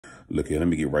Look here, let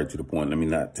me get right to the point. Let me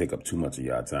not take up too much of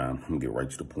y'all time. I'm gonna get right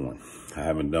to the point. I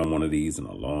haven't done one of these in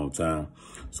a long time,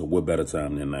 so what better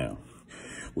time than now?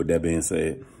 With that being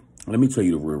said, let me tell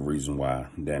you the real reason why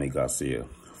Danny Garcia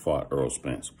fought Errol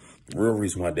Spence. The real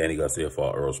reason why Danny Garcia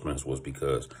fought Errol Spence was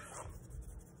because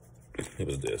it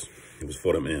was this. It was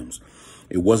for them M's.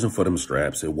 It wasn't for them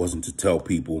straps. It wasn't to tell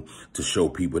people, to show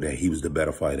people that he was the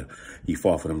better fighter. He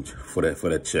fought for them for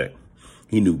that check.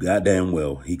 He knew goddamn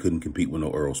well he couldn't compete with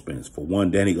no Errol Spence. For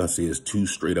one, Danny Garcia is too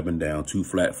straight up and down, too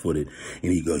flat-footed,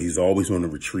 and he's always on the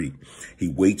retreat. He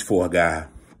waits for a guy,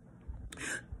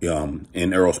 and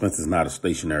Errol Spence is not a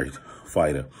stationary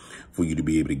fighter for you to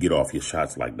be able to get off your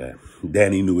shots like that.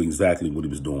 Danny knew exactly what he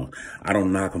was doing. I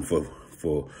don't knock him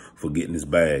for getting his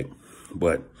bag,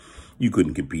 but you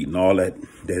couldn't compete. And all that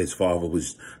his father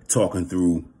was talking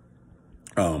through,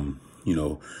 you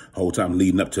know, whole time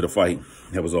leading up to the fight,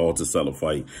 that was all to sell a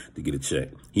fight, to get a check.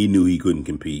 He knew he couldn't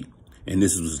compete. And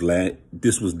this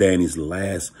was Danny's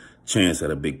last chance at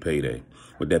a big payday.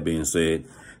 With that being said,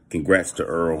 congrats to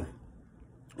Errol.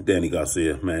 Danny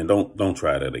Garcia, man, don't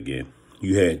try that again.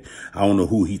 I don't know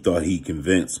who he thought he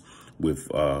convinced with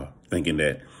thinking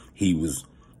that he was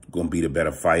going to be the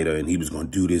better fighter and he was going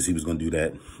to do this, he was going to do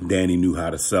that. Danny knew how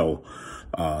to sell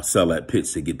that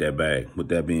pitch to get that bag. With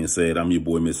that being said, I'm your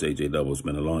boy, Miss AJ Double. It's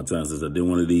been a long time since I did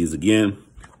one of these again,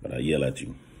 but I yell at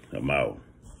you. I'm out.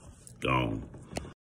 Gone.